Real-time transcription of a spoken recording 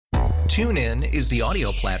TuneIn is the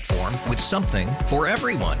audio platform with something for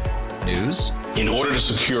everyone. News. In order to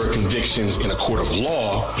secure convictions in a court of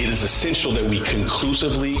law, it is essential that we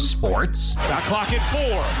conclusively. Sports. Shot clock at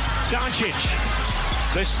 4.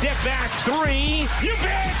 Doncic. The step back 3. You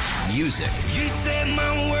bet. Music. You set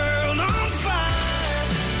my world on fire.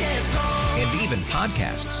 Yes, and even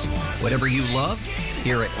podcasts. Whatever you love,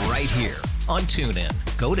 hear it right here on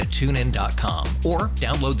TuneIn. Go to TuneIn.com or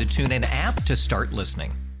download the TuneIn app to start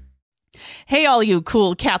listening. Hey, all you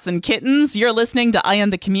cool cats and kittens. You're listening to I Am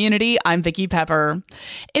the Community. I'm Vicki Pepper.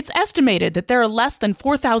 It's estimated that there are less than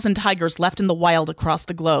 4,000 tigers left in the wild across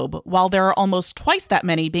the globe, while there are almost twice that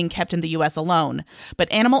many being kept in the U.S. alone.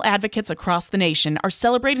 But animal advocates across the nation are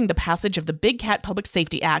celebrating the passage of the Big Cat Public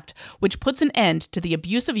Safety Act, which puts an end to the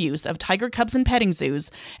abusive use of tiger cubs in petting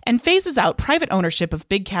zoos and phases out private ownership of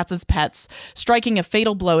big cats as pets, striking a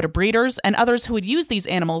fatal blow to breeders and others who would use these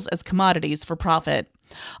animals as commodities for profit.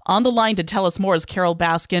 On the line to tell us more is Carole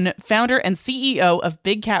Baskin, founder and CEO of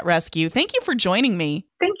Big Cat Rescue. Thank you for joining me.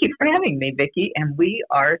 Thank you for having me, Vicki. And we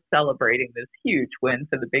are celebrating this huge win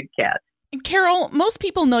for the big cats. Carole, most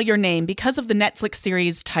people know your name because of the Netflix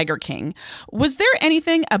series Tiger King. Was there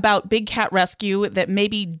anything about Big Cat Rescue that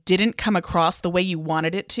maybe didn't come across the way you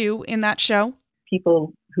wanted it to in that show?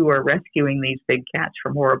 People who are rescuing these big cats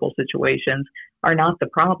from horrible situations are not the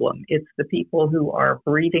problem. It's the people who are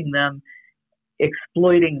breeding them,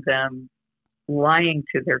 exploiting them, lying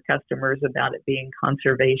to their customers about it being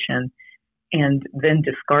conservation, and then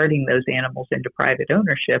discarding those animals into private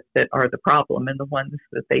ownership that are the problem and the ones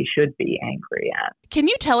that they should be angry at. Can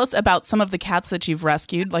you tell us about some of the cats that you've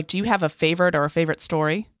rescued? Like, do you have a favorite or a favorite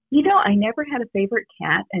story? You know, I never had a favorite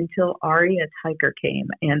cat until Aria Tiger came,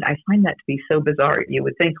 and I find that to be so bizarre. You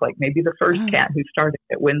would think, like, maybe the first cat who started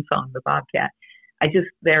at Windsong, the bobcat.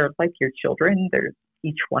 They're like your children.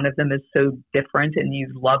 Each one of them is so different, and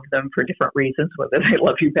you love them for different reasons, whether they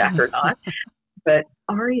love you back or not. But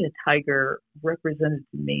Aria Tiger represented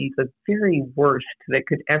to me the very worst that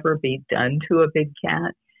could ever be done to a big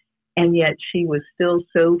cat. And yet she was still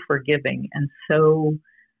so forgiving and so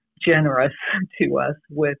generous to us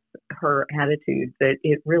with her attitude that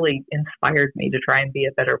it really inspired me to try and be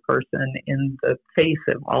a better person in the face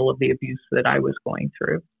of all of the abuse that I was going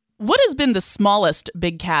through. What has been the smallest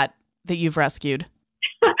big cat that you've rescued?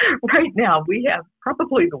 Right now, we have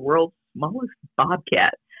probably the world's smallest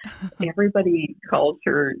bobcat. Everybody calls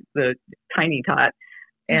her the tiny tot,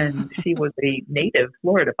 and she was a native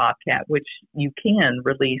Florida bobcat, which you can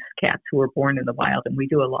release cats who are born in the wild, and we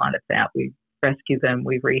do a lot of that. We rescue them,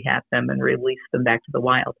 we rehab them, and release them back to the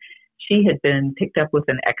wild. She had been picked up with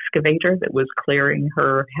an excavator that was clearing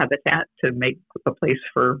her habitat to make a place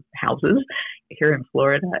for houses here in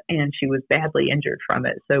Florida, and she was badly injured from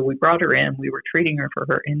it. So we brought her in. We were treating her for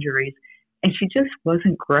her injuries, and she just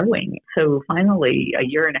wasn't growing. So finally, a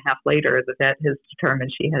year and a half later, the vet has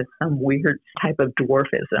determined she has some weird type of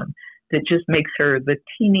dwarfism that just makes her the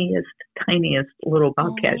teeniest, tiniest little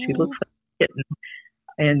bobcat. She looks like a kitten,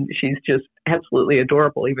 and she's just absolutely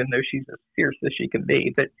adorable, even though she's as fierce as she can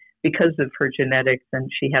be. But because of her genetics, and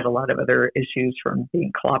she had a lot of other issues from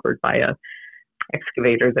being clobbered by a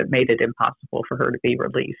excavator that made it impossible for her to be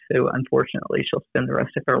released. So unfortunately, she'll spend the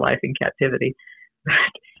rest of her life in captivity.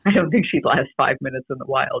 I don't think she'd last 5 minutes in the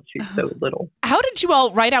wild. She's so little. How did you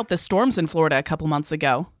all ride out the storms in Florida a couple months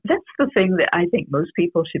ago? That's the thing that I think most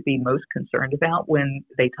people should be most concerned about when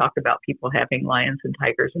they talk about people having lions and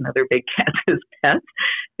tigers and other big cats as pets,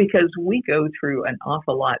 because we go through an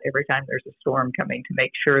awful lot every time there's a storm coming to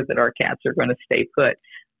make sure that our cats are going to stay put.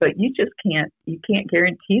 But you can't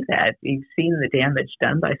guarantee that. You've seen the damage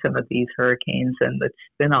done by some of these hurricanes and the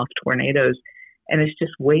spin-off tornadoes. And it's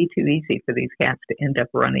just way too easy for these cats to end up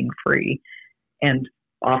running free. And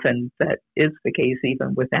often that is the case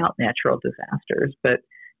even without natural disasters. But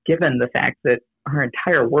given the fact that our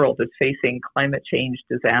entire world is facing climate change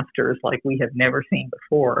disasters like we have never seen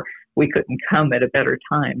before, we couldn't come at a better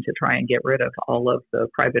time to try and get rid of all of the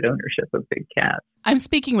private ownership of big cats. I'm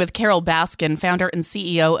speaking with Carole Baskin, founder and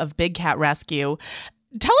CEO of Big Cat Rescue.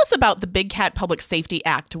 Tell us about the Big Cat Public Safety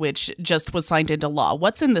Act, which just was signed into law.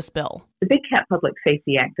 What's in this bill? The Big Cat Public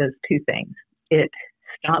Safety Act does two things. It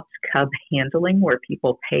stops cub handling, where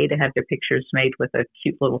people pay to have their pictures made with a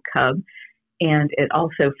cute little cub. And it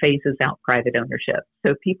also phases out private ownership.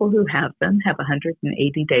 So people who have them have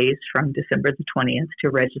 180 days from December the 20th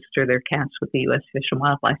to register their cats with the U.S. Fish and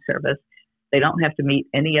Wildlife Service. They don't have to meet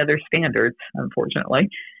any other standards, unfortunately.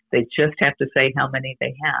 They just have to say how many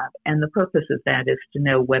they have. And the purpose of that is to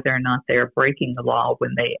know whether or not they're breaking the law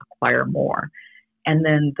when they acquire more. And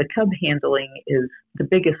then the cub handling is the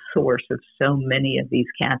biggest source of so many of these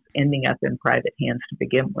cats ending up in private hands to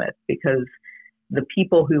begin with, because the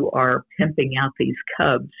people who are pimping out these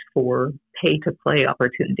cubs for pay-to-play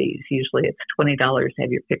opportunities, usually it's $20 to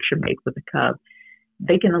have your picture made with a cub,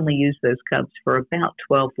 they can only use those cubs for about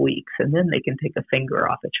 12 weeks, and then they can take a finger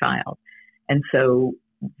off a child. And so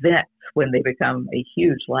that's when they become a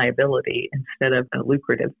huge liability instead of a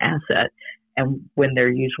lucrative asset, and when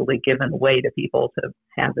they're usually given away to people to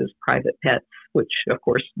have as private pets, which of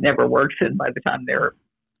course never works, and by the time they're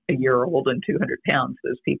a year old and 200 pounds,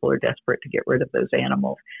 those people are desperate to get rid of those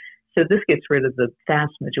animals. So this gets rid of the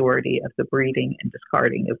vast majority of the breeding and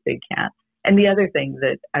discarding of big cats. And the other thing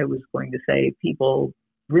that I was going to say people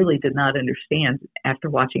really did not understand after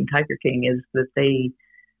watching Tiger King is that they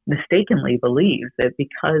mistakenly believe that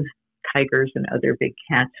because tigers and other big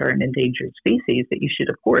cats are an endangered species, that you should,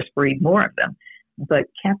 of course, breed more of them. But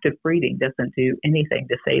captive breeding doesn't do anything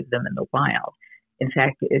to save them in the wild. In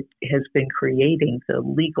fact, it has been creating the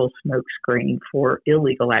legal smokescreen for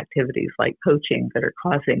illegal activities like poaching that are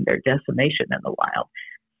causing their decimation in the wild.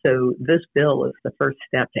 So this bill is the first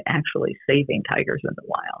step to actually saving tigers in the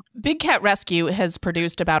wild. Big Cat Rescue has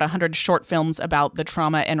produced about 100 short films about the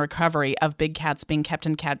trauma and recovery of big cats being kept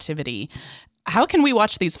in captivity. How can we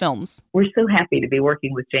watch these films? We're so happy to be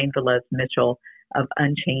working with Jane Velez Mitchell of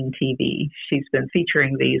Unchained TV. She's been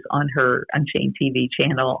featuring these on her Unchained TV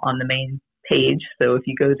channel on the main page. So if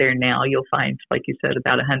you go there now, you'll find, like you said,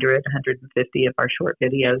 about 150 of our short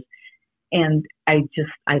videos. And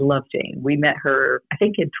I love Jane. We met her, I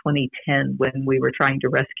think, in 2010 when we were trying to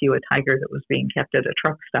rescue a tiger that was being kept at a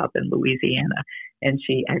truck stop in Louisiana. And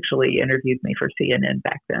she actually interviewed me for CNN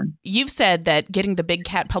back then. You've said that getting the Big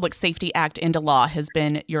Cat Public Safety Act into law has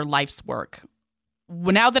been your life's work.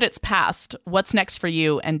 Now that it's passed, what's next for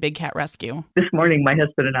you and Big Cat Rescue? This morning, my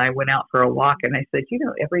husband and I went out for a walk, and I said,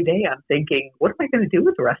 every day I'm thinking, what am I going to do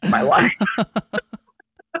with the rest of my life?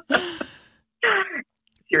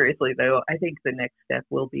 Seriously, though, I think the next step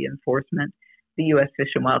will be enforcement. The U.S.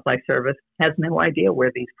 Fish and Wildlife Service has no idea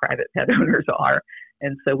where these private pet owners are.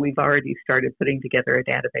 And so we've already started putting together a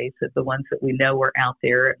database of the ones that we know are out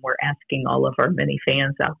there. And we're asking all of our many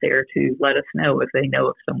fans out there to let us know if they know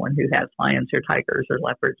of someone who has lions or tigers or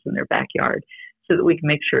leopards in their backyard, so that we can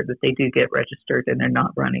make sure that they do get registered and they're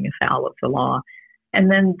not running afoul of the law. And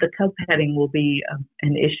then the cub petting will be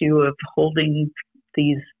an issue of holding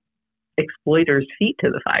these exploiters' feet to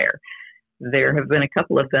the fire. There have been a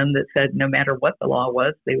couple of them that said no matter what the law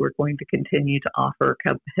was, they were going to continue to offer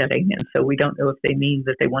cub petting. And so we don't know if they mean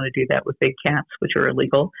that they want to do that with big cats, which are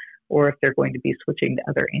illegal, or if they're going to be switching to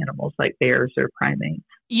other animals like bears or primates.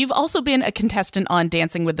 You've also been a contestant on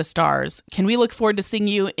Dancing with the Stars. Can we look forward to seeing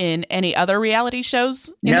you in any other reality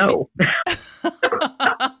shows? No.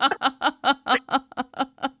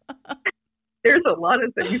 There's a lot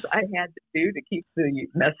of things I had to do to keep the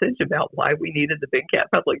message about why we needed the Big Cat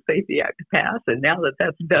Public Safety Act to pass. And now that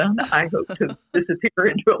that's done, I hope to disappear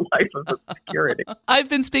into a life of obscurity. I've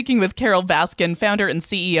been speaking with Carole Baskin, founder and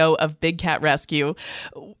CEO of Big Cat Rescue.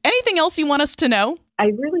 Anything else you want us to know?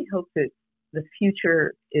 I really hope that the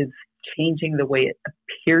future is changing the way it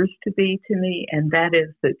appears to be to me. And that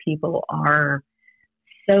is that people are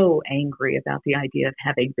so angry about the idea of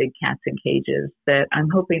having big cats in cages that I'm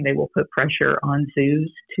hoping they will put pressure on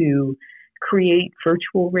zoos to create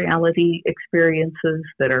virtual reality experiences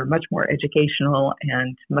that are much more educational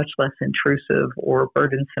and much less intrusive or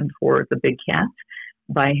burdensome for the big cats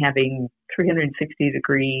by having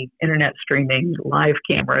 360-degree internet streaming live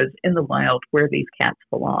cameras in the wild where these cats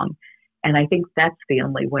belong. And I think that's the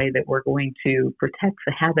only way that we're going to protect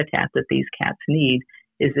the habitat that these cats need,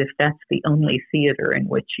 is if that's the only theater in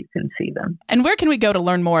which you can see them. And where can we go to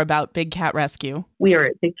learn more about Big Cat Rescue? We are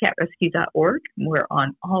at bigcatrescue.org. We're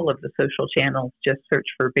on all of the social channels. Just search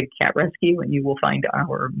for Big Cat Rescue and you will find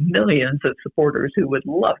our millions of supporters who would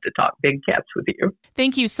love to talk big cats with you.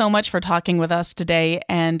 Thank you so much for talking with us today,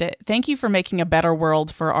 and thank you for making a better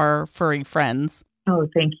world for our furry friends. Oh,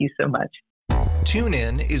 thank you so much.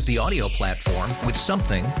 TuneIn is the audio platform with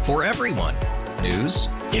something for everyone. News.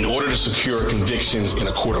 In order to secure convictions in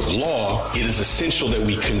a court of law, it is essential that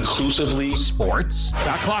we conclusively. Sports.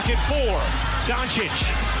 Shot clock at 4.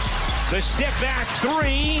 Doncic. The step back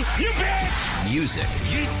 3. You bet. Music.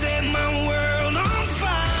 You set my world on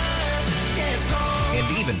fire. Yes,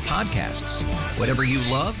 and even podcasts. Whatever you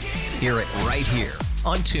love, hear it right here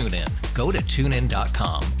on TuneIn. Go to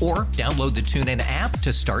TuneIn.com or download the TuneIn app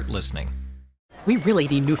to start listening. We really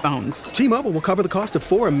need new phones. T-Mobile will cover the cost of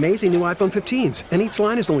 4 amazing new iPhone 15s, and each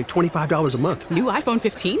line is only $25 a month. New iPhone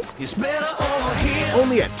 15s? It's better over here.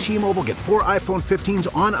 Only at T-Mobile, get 4 iPhone 15s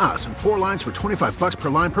on us and 4 lines for $25 per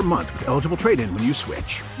line per month with eligible trade-in when you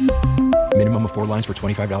switch. Minimum of 4 lines for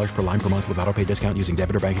 $25 per line per month with autopay discount using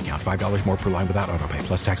debit or bank account. $5 more per line without autopay,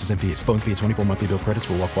 plus taxes and fees. Phone fee at 24 monthly bill credits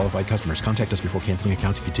for well-qualified customers. Contact us before canceling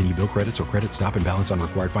account to continue bill credits or credit stop and balance on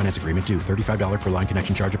required finance agreement due. $35 per line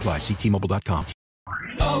connection charge applies. See T-Mobile.com.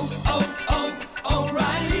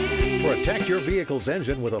 O'Reilly. Protect your vehicle's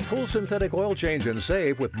engine with a full synthetic oil change and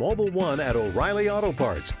save with Mobil 1 at O'Reilly Auto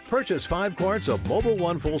Parts. Purchase 5 quarts of Mobil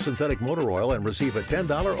 1 full synthetic motor oil and receive a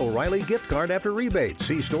 $10 O'Reilly gift card after rebate.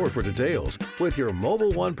 See store for details. With your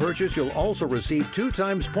Mobil 1 purchase, you'll also receive 2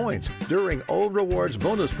 times points during O Rewards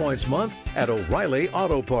Bonus Points Month at O'Reilly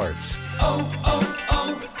Auto Parts.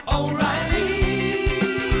 O'Reilly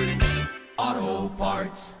Auto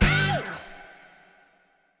Parts.